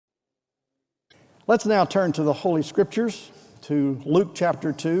Let's now turn to the Holy Scriptures, to Luke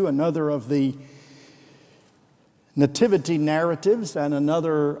chapter 2, another of the nativity narratives and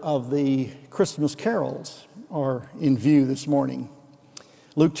another of the Christmas carols are in view this morning.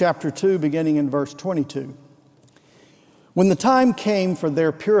 Luke chapter 2, beginning in verse 22. When the time came for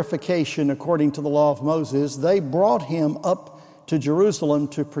their purification according to the law of Moses, they brought him up to Jerusalem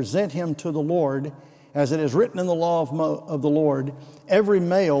to present him to the Lord, as it is written in the law of the Lord, every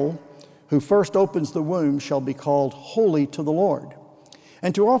male who first opens the womb shall be called holy to the Lord,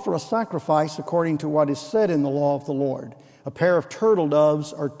 and to offer a sacrifice according to what is said in the law of the Lord, a pair of turtle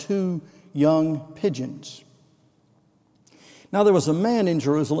doves or 2 young pigeons. Now there was a man in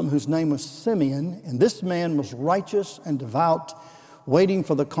Jerusalem whose name was Simeon, and this man was righteous and devout, waiting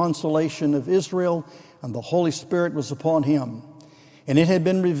for the consolation of Israel, and the Holy Spirit was upon him. And it had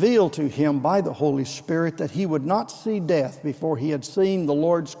been revealed to him by the Holy Spirit that he would not see death before he had seen the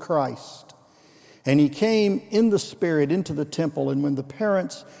Lord's Christ. And he came in the Spirit into the temple, and when the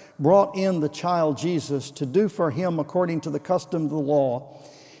parents brought in the child Jesus to do for him according to the custom of the law,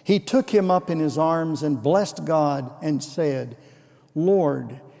 he took him up in his arms and blessed God and said,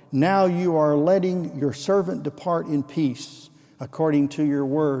 Lord, now you are letting your servant depart in peace according to your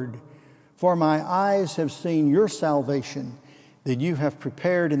word. For my eyes have seen your salvation, that you have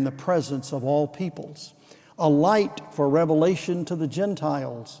prepared in the presence of all peoples, a light for revelation to the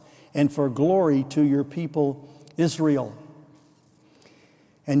Gentiles and for glory to your people Israel.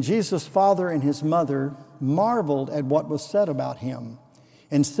 And Jesus' father and his mother marveled at what was said about him.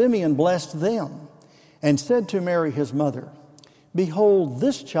 And Simeon blessed them and said to Mary his mother, Behold,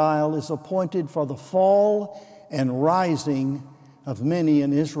 this child is appointed for the fall and rising of many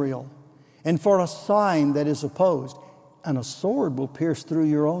in Israel, and for a sign that is opposed. And a sword will pierce through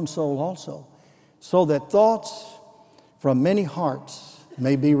your own soul also, so that thoughts from many hearts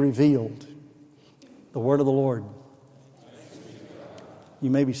may be revealed. The word of the Lord.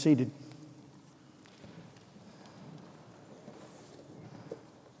 You may be seated.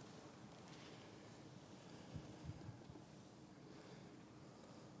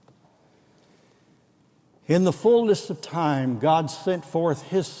 In the fullness of time, God sent forth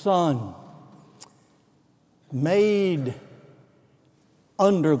His Son, made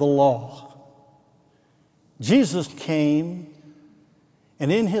under the law. Jesus came, and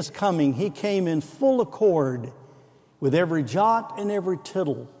in His coming, He came in full accord with every jot and every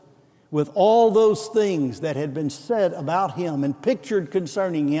tittle, with all those things that had been said about Him and pictured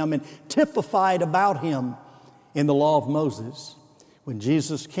concerning Him and typified about Him in the law of Moses. When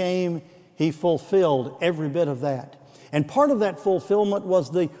Jesus came, He fulfilled every bit of that. And part of that fulfillment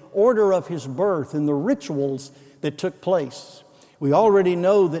was the order of His birth and the rituals that took place. We already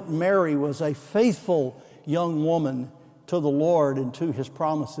know that Mary was a faithful young woman to the Lord and to His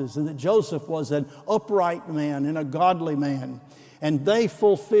promises, and that Joseph was an upright man and a godly man. And they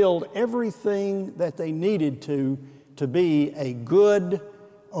fulfilled everything that they needed to be a good,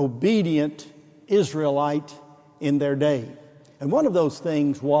 obedient Israelite in their day. And one of those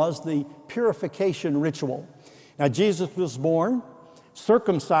things was the purification ritual. Now, Jesus was born,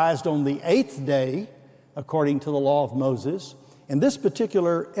 circumcised on the 8th day, according to the law of Moses. And this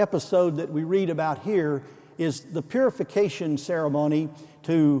particular episode that we read about here is the purification ceremony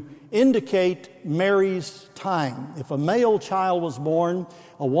to indicate Mary's time. If a male child was born,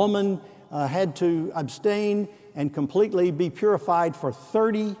 a woman had to abstain and completely be purified for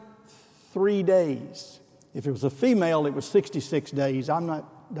 33 days. If it was a female, it was 66 days. I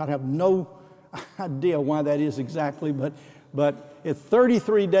have no idea why that is exactly, but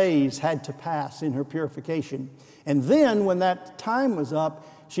 33 days had to pass in her purification. And then when that time was up,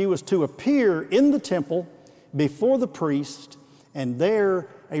 she was to appear in the temple before the priest, and there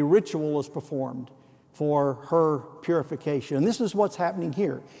a ritual was performed for her purification. And this is what's happening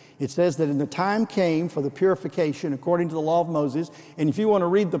here. It says that in the time came for the purification according to the law of Moses, and if you want to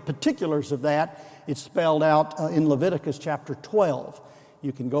read the particulars of that, it's spelled out in Leviticus chapter 12.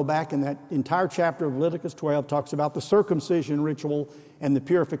 You can go back, and that entire chapter of Leviticus 12 talks about the circumcision ritual and the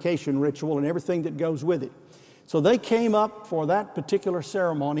purification ritual and everything that goes with it. So they came up for that particular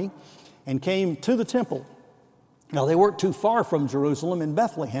ceremony and came to the temple. Now, they weren't too far from Jerusalem in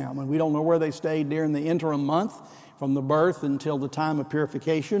Bethlehem, and we don't know where they stayed during the interim month from the birth until the time of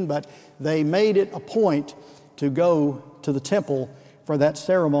purification, but they made it a point to go to the temple for that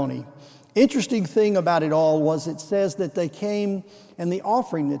ceremony. Interesting thing about it all was it says that they came, and the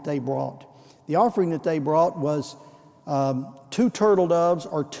offering that they brought was 2 turtle doves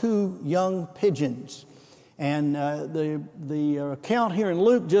or 2 young pigeons. And the account here in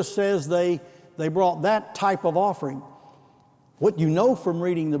Luke just says they brought that type of offering. What you know from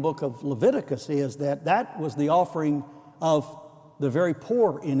reading the book of Leviticus is that that was the offering of the very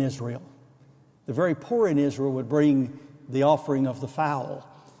poor in Israel. The very poor in Israel would bring the offering of the fowl.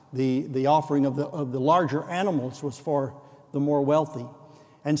 The offering of the larger animals was for the more wealthy.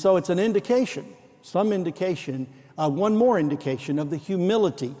 And so it's an indication, one more indication of the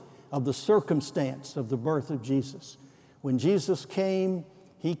humility of the circumstance of the birth of Jesus. When Jesus came,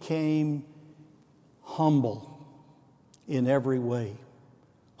 he came humble in every way.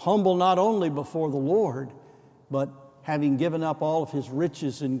 Humble not only before the Lord, but having given up all of his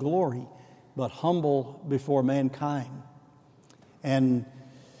riches and glory, but humble before mankind. And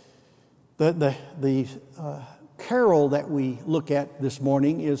the carol that we look at this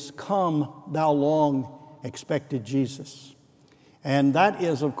morning is "Come, Thou Long Expected Jesus." And that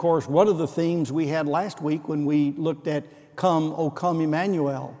is, of course, one of the themes we had last week when we looked at "Come, O come,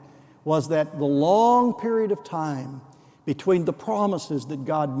 Emmanuel," was that the long period of time between the promises that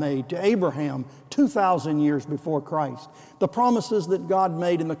God made to Abraham 2,000 years before Christ, the promises that God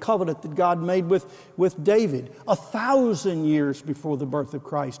made in the covenant that God made with David 1,000 years before the birth of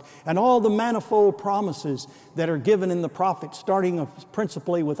Christ, and all the manifold promises that are given in the prophets, starting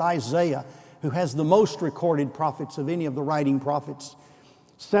principally with Isaiah, who has the most recorded prophets of any of the writing prophets,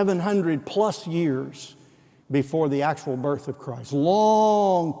 700 plus years before the actual birth of Christ.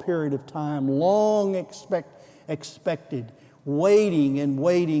 Long period of time, long expected, waiting and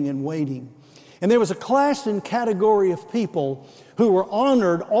waiting and waiting. And there was a class and category of people who were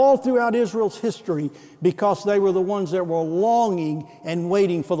honored all throughout Israel's history because they were the ones that were longing and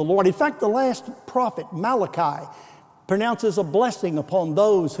waiting for the Lord. In fact, the last prophet, Malachi, pronounces a blessing upon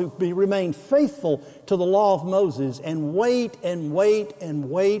those who remain faithful to the law of Moses and wait and wait and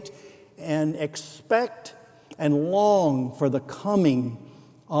wait and expect and long for the coming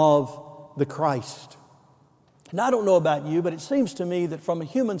of the Christ. And I don't know about you, but it seems to me that from a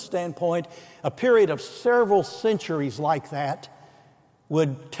human standpoint, a period of several centuries like that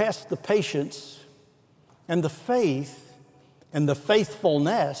would test the patience and the faith and the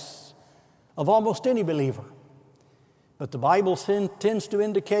faithfulness of almost any believer. But the Bible tends to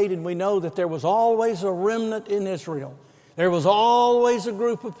indicate, and we know that there was always a remnant in Israel. There was always a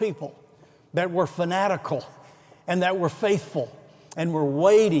group of people that were fanatical and that were faithful and were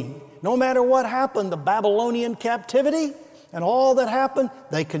waiting. No matter what happened, the Babylonian captivity and all that happened,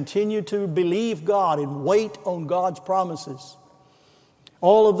 they continued to believe God and wait on God's promises.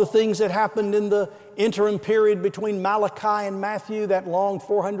 All of the things that happened in the interim period between Malachi and Matthew, that long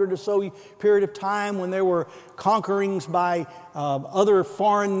 400 or so period of time when there were conquerings by other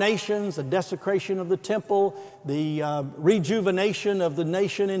foreign nations, the desecration of the temple, the rejuvenation of the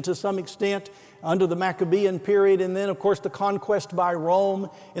nation into some extent under the Maccabean period, and then, of course, the conquest by Rome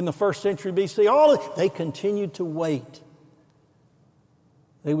in the 1st century BC, they continued to wait.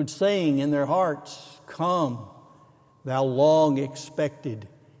 They would sing in their hearts, "Come, Thou long expected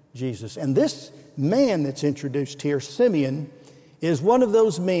Jesus." And this man that's introduced here, Simeon, is one of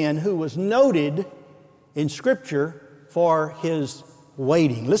those men who was noted in Scripture for his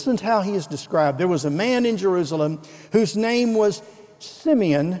waiting. Listen to how he is described. There was a man in Jerusalem whose name was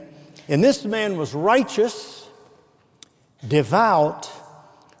Simeon, and this man was righteous, devout,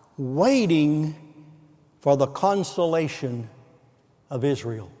 waiting for the consolation of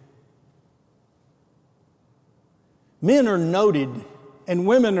Israel. Men are noted and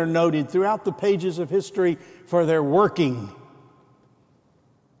women are noted throughout the pages of history for their working.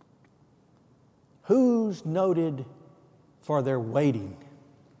 Who's noted for their waiting?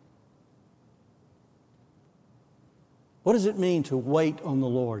 What does it mean to wait on the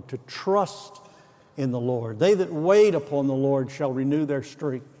Lord, to trust in the Lord? They that wait upon the Lord shall renew their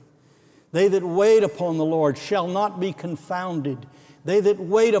strength. They that wait upon the Lord shall not be confounded. They that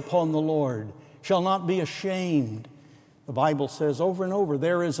wait upon the Lord shall not be ashamed. The Bible says over and over,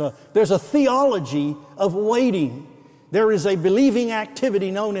 there's a theology of waiting. There is a believing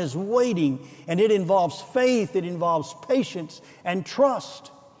activity known as waiting, and it involves faith, it involves patience and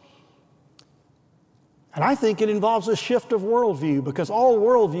trust. And I think it involves a shift of worldview, because all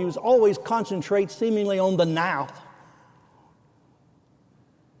worldviews always concentrate seemingly on the now.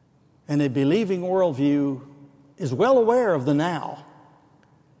 And a believing worldview is well aware of the now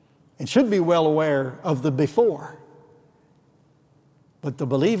and should be well aware of the before. But the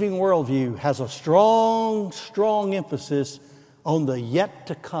believing worldview has a strong, strong emphasis on the yet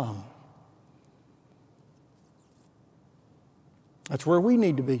to come. That's where we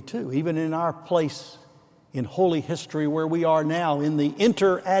need to be too, even in our place in holy history where we are now in the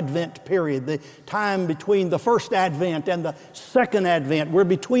inter-Advent period, the time between the first Advent and the second Advent. We're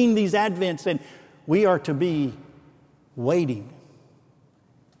between these Advents, and we are to be waiting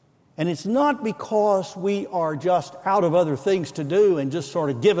And it's not because we are just out of other things to do and just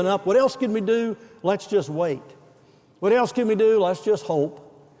sort of giving up. What else can we do? Let's just wait. What else can we do? Let's just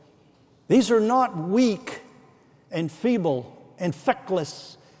hope. These are not weak and feeble and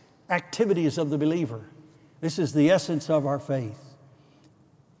feckless activities of the believer. This is the essence of our faith.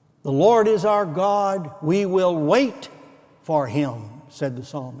 The Lord is our God. We will wait for Him, said the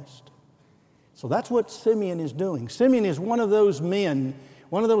psalmist. So that's what Simeon is doing. Simeon is one of those men,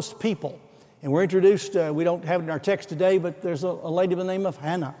 one of those people. And we're introduced, we don't have it in our text today, but there's a lady by the name of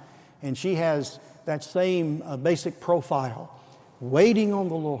Hannah. And she has that same basic profile, waiting on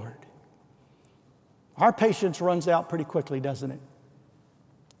the Lord. Our patience runs out pretty quickly, doesn't it?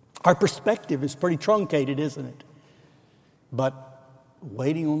 Our perspective is pretty truncated, isn't it? But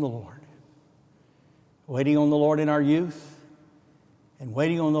waiting on the Lord. Waiting on the Lord in our youth and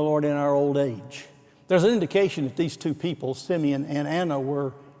waiting on the Lord in our old age. There's an indication that these two people, Simeon and Anna,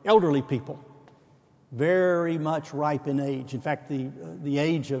 were elderly people, very much ripe in age. In fact, the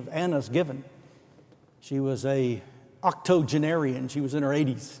age of Anna's given. She was a octogenarian. She was in her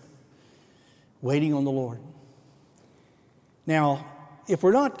 80s, waiting on the Lord. Now, if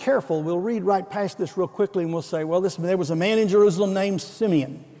we're not careful, we'll read right past this real quickly and we'll say, well, there was a man in Jerusalem named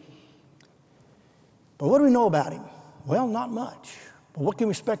Simeon. But what do we know about him? Well, not much. But what can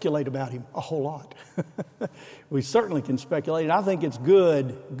we speculate about him? A whole lot. We certainly can speculate, and I think it's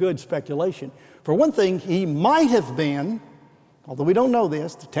good speculation. For one thing, he might have been, although we don't know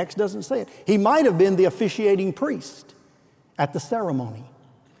this, the text doesn't say it, he might have been the officiating priest at the ceremony.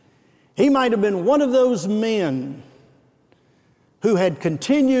 He might have been one of those men who had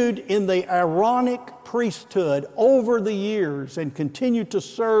continued in the Aaronic priesthood over the years and continued to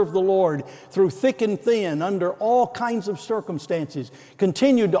serve the Lord through thick and thin under all kinds of circumstances,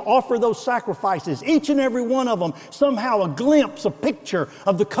 continued to offer those sacrifices, each and every one of them somehow a glimpse, a picture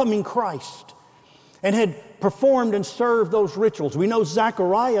of the coming Christ, and had performed and served those rituals. We know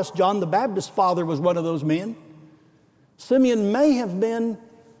Zacharias, John the Baptist's father, was one of those men. Simeon may have been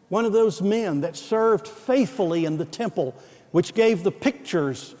one of those men that served faithfully in the temple, which gave the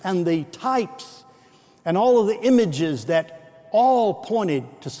pictures and the types and all of the images that all pointed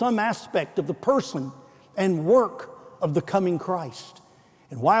to some aspect of the person and work of the coming Christ.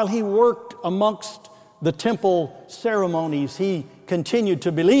 And while he worked amongst the temple ceremonies, he continued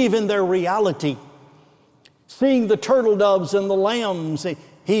to believe in their reality. Seeing the turtle doves and the lambs,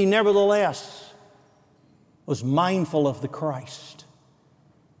 he nevertheless was mindful of the Christ.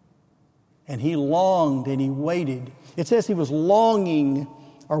 And he longed and he waited. It says he was longing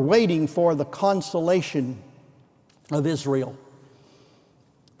or waiting for the consolation of Israel.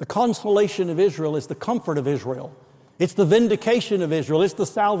 The consolation of Israel is the comfort of Israel. It's the vindication of Israel. It's the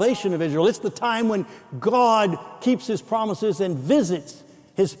salvation of Israel. It's the time when God keeps His promises and visits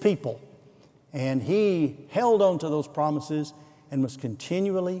His people. And he held on to those promises and was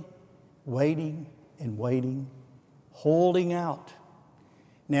continually waiting and waiting, holding out.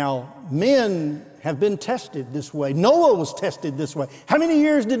 Now, men have been tested this way. Noah was tested this way. How many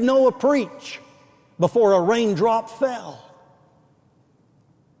years did Noah preach before a raindrop fell?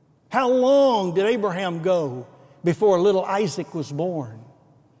 How long did Abraham go before little Isaac was born?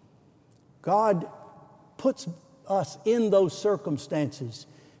 God puts us in those circumstances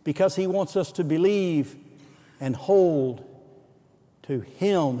because He wants us to believe and hold to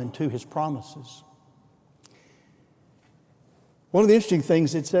Him and to His promises. One of the interesting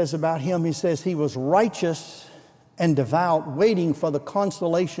things it says about him, he says he was righteous and devout, waiting for the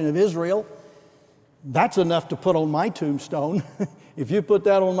consolation of Israel. That's enough to put on my tombstone. If you put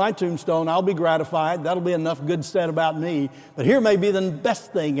that on my tombstone, I'll be gratified. That'll be enough good said about me. But here may be the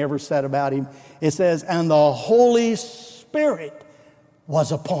best thing ever said about him. It says, and the Holy Spirit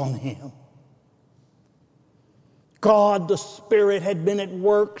was upon him. God, the Spirit, had been at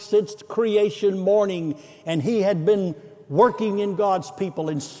work since creation morning, and He had been working in God's people,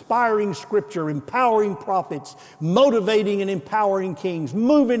 inspiring Scripture, empowering prophets, motivating and empowering kings,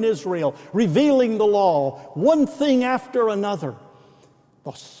 moving Israel, revealing the law, one thing after another.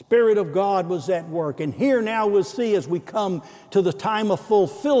 The Spirit of God was at work. And here now we'll see, as we come to the time of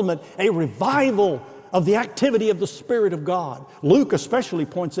fulfillment, a revival of the activity of the Spirit of God. Luke especially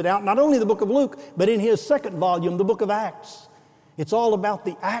points it out, not only the book of Luke, but in his second volume, the book of Acts. It's all about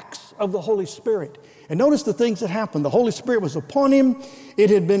the acts of the Holy Spirit. And notice the things that happened. The Holy Spirit was upon him. It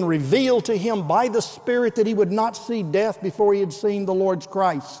had been revealed to him by the Spirit that he would not see death before he had seen the Lord's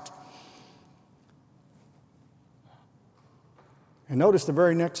Christ. And notice the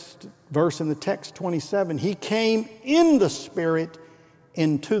very next verse in the text, 27. He came in the Spirit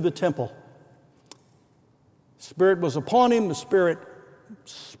into the temple. The Spirit was upon him. The Spirit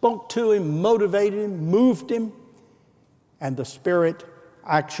spoke to him, motivated him, moved him, and the Spirit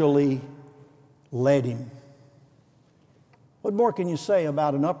actually led him. What more can you say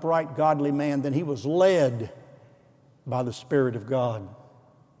about an upright, godly man than he was led by the Spirit of God?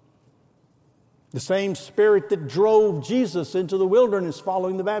 The same Spirit that drove Jesus into the wilderness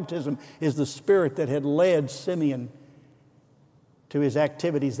following the baptism is the Spirit that had led Simeon to his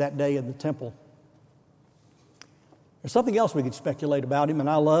activities that day in the temple. There's something else we could speculate about him, and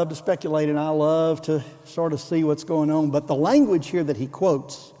I love to speculate and I love to sort of see what's going on. But the language here that he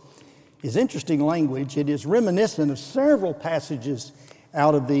quotes is interesting language. It is reminiscent of several passages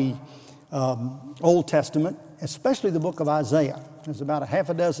out of the Old Testament, especially the book of Isaiah. There's about a half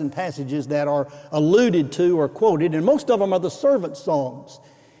a dozen passages that are alluded to or quoted, and most of them are the servant songs.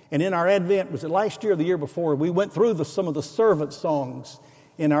 And in our Advent, was it last year or the year before, we went through some of the servant songs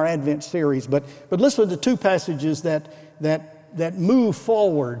in our Advent series. But listen to two passages that move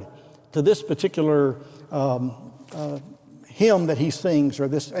forward to this particular hymn that he sings, or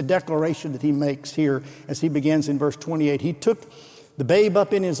this a declaration that he makes here as he begins in verse 28. He took the babe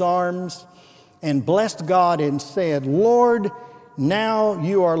up in his arms and blessed God and said, Lord, now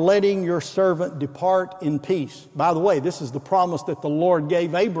you are letting your servant depart in peace. By the way, this is the promise that the Lord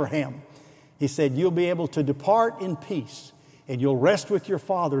gave Abraham. He said, you'll be able to depart in peace and you'll rest with your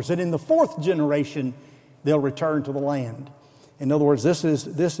fathers. And in the fourth generation, they'll return to the land. In other words, this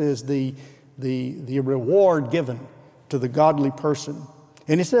is the reward given to the godly person.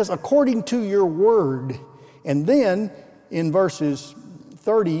 And he says, according to your word. And then in verses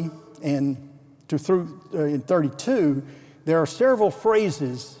 30 and through 32, there are several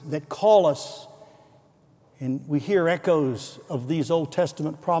phrases that call us, and we hear echoes of these Old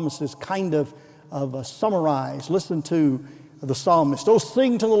Testament promises kind of summarized. Listen to the psalmist. Oh,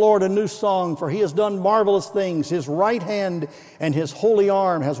 sing to the Lord a new song, for he has done marvelous things. His right hand and his holy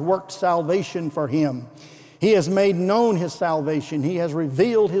arm has worked salvation for him. He has made known his salvation. He has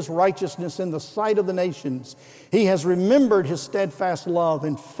revealed his righteousness in the sight of the nations. He has remembered his steadfast love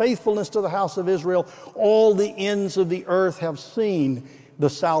and faithfulness to the house of Israel. All the ends of the earth have seen the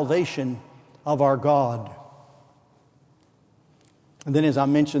salvation of our God. And then, as I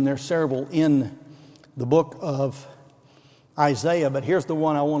mentioned, there are several in the book of Isaiah, but here's the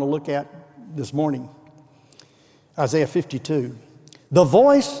one I want to look at this morning. Isaiah 52. The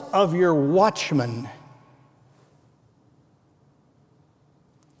voice of your watchman.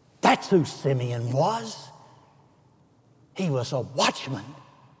 That's who Simeon was. He was a watchman.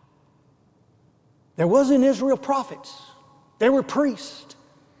 There was in Israel prophets. There were priests.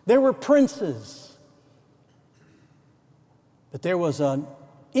 There were princes. But there was an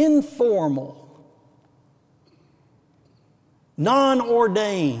informal,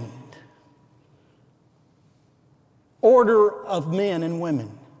 non-ordained order of men and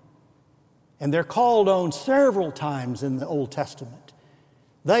women. And they're called on several times in the Old Testament.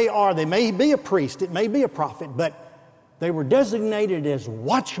 They may be a priest, it may be a prophet, but they were designated as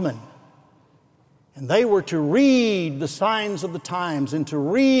watchmen. And they were to read the signs of the times and to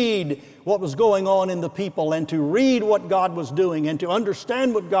read what was going on in the people and to read what God was doing and to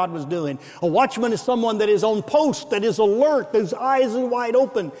understand what God was doing. A watchman is someone that is on post, that is alert, whose eyes are wide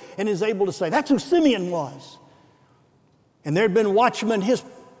open and is able to say, that's who Simeon was. And there had been watchmen his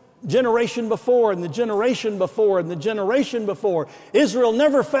generation before and the generation before and the generation before. Israel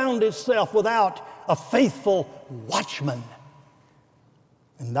never found itself without a faithful watchman.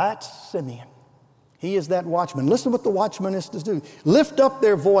 And that's Simeon. He is that watchman. Listen what the watchman is to do. Lift up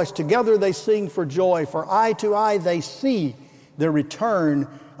their voice. Together they sing for joy. For eye to eye they see the return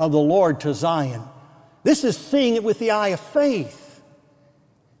of the Lord to Zion. This is seeing it with the eye of faith.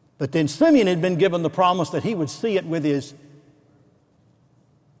 But then Simeon had been given the promise that he would see it with his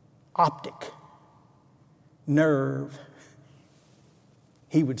optic nerve.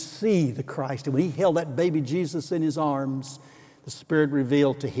 He would see the Christ. And when he held that baby Jesus in his arms, the Spirit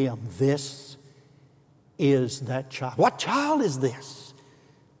revealed to him, this is that child. What child is this?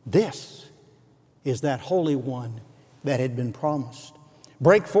 This is that Holy One that had been promised.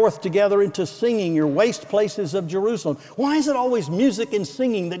 Break forth together into singing, your waste places of Jerusalem. Why is it always music and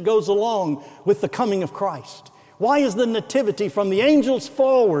singing that goes along with the coming of Christ? Why is the nativity from the angels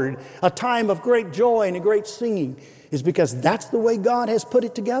forward a time of great joy and a great singing? Is because that's the way God has put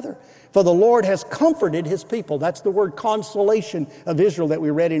it together. For the Lord has comforted his people. That's the word consolation of Israel that we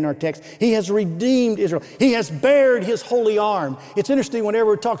read in our text. He has redeemed Israel. He has bared his holy arm. It's interesting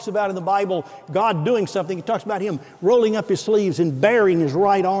whenever it talks about in the Bible God doing something, it talks about him rolling up his sleeves and baring his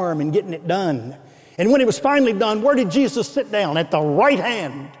right arm and getting it done. And when it was finally done, where did Jesus sit down? At the right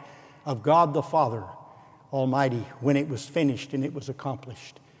hand of God the Father Almighty when it was finished and it was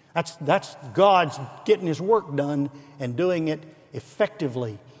accomplished. That's God's getting His work done and doing it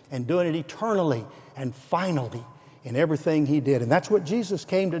effectively and doing it eternally and finally in everything He did. And that's what Jesus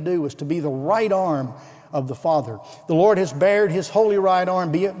came to do, was to be the right arm of the Father. The Lord has bared His holy right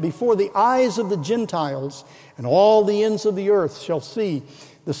arm before the eyes of the Gentiles, and all the ends of the earth shall see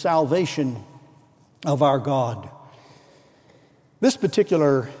the salvation of our God. This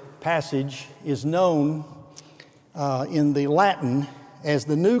particular passage is known in the Latin as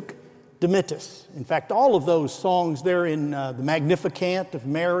the Nunc Dimittis. In fact, all of those songs there in the Magnificat of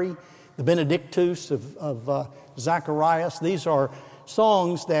Mary, the Benedictus of Zacharias, these are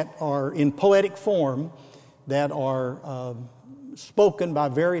songs that are in poetic form that are spoken by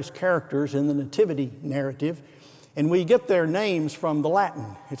various characters in the Nativity narrative. And we get their names from the Latin.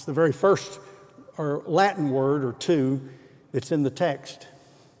 It's the very first or Latin word or two that's in the text.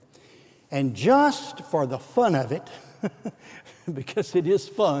 And just for the fun of it, because it is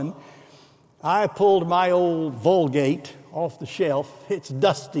fun, I pulled my old Vulgate off the shelf. It's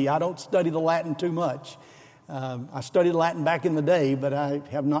dusty. I don't study the Latin too much. I studied Latin back in the day, but I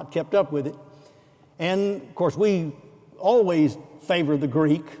have not kept up with it. And, of course, we always favor the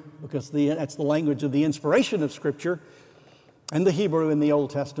Greek because that's the language of the inspiration of Scripture, and the Hebrew in the Old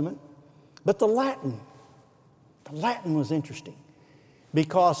Testament. But the Latin was interesting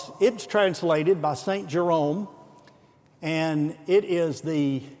because it's translated by St. Jerome, and it is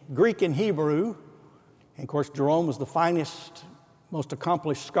the Greek and Hebrew. And, of course, Jerome was the finest, most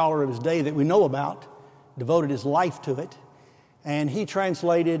accomplished scholar of his day that we know about, devoted his life to it. And he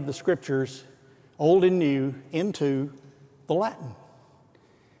translated the Scriptures, Old and New, into the Latin.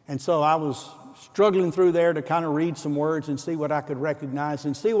 And so I was struggling through there to kind of read some words and see what I could recognize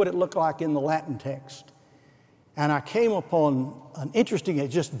and see what it looked like in the Latin text. And I came upon an interesting, it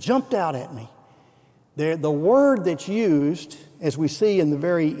just jumped out at me. The word that's used, as we see in the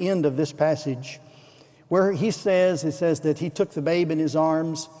very end of this passage, where it says that he took the babe in his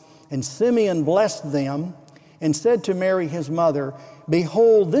arms, and Simeon blessed them and said to Mary his mother,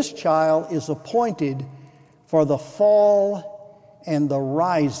 "Behold, this child is appointed for the fall and the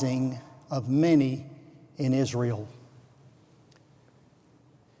rising of many in Israel."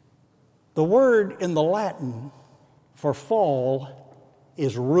 The word in the Latin for fall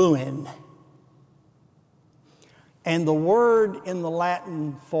is ruin. And the word in the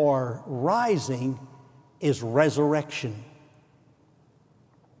Latin for rising is resurrection.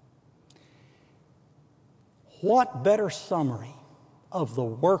 What better summary of the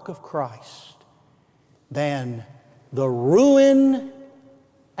work of Christ than the ruin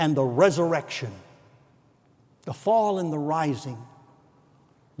and the resurrection, the fall and the rising?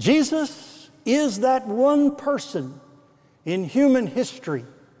 Jesus is that one person in human history,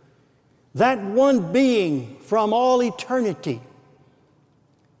 that one being from all eternity,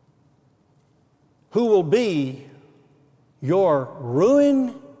 who will be your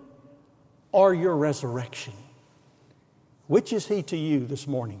ruin or your resurrection. Which is He to you this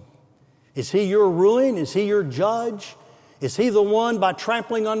morning? Is He your ruin? Is He your judge? Is He the one, by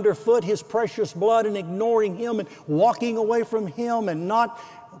trampling underfoot His precious blood and ignoring Him and walking away from Him and not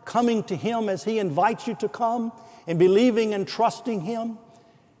coming to Him as He invites you to come and believing and trusting Him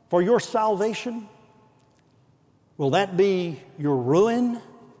for your salvation? Will that be your ruin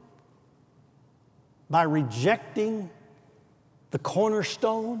by rejecting the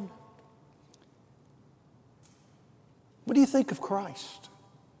cornerstone? What do you think of Christ?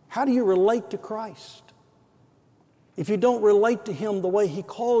 How do you relate to Christ? If you don't relate to Him the way He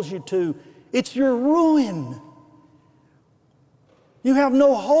calls you to, it's your ruin. You have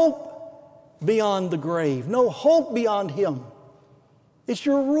no hope beyond the grave, no hope beyond Him. It's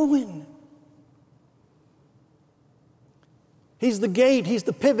your ruin. He's the gate, He's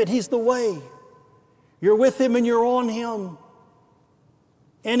the pivot, He's the way. You're with Him and you're on Him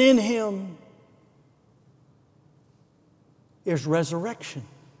and in Him. Is resurrection.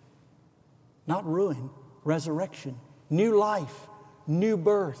 Not ruin, resurrection. New life, new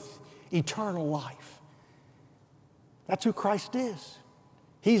birth, eternal life. That's who Christ is.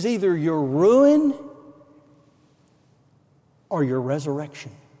 He's either your ruin or your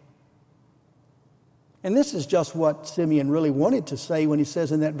resurrection. And this is just what Simeon really wanted to say when he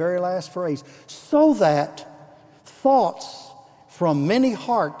says in that very last phrase, so that thoughts from many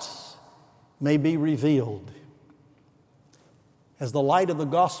hearts may be revealed. As the light of the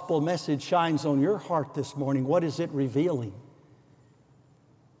gospel message shines on your heart this morning, what is it revealing?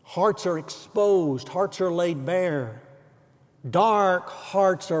 Hearts are exposed, hearts are laid bare, dark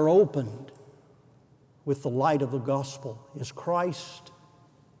hearts are opened with the light of the gospel. Is Christ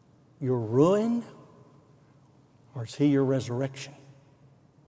your ruin Or is He your resurrection?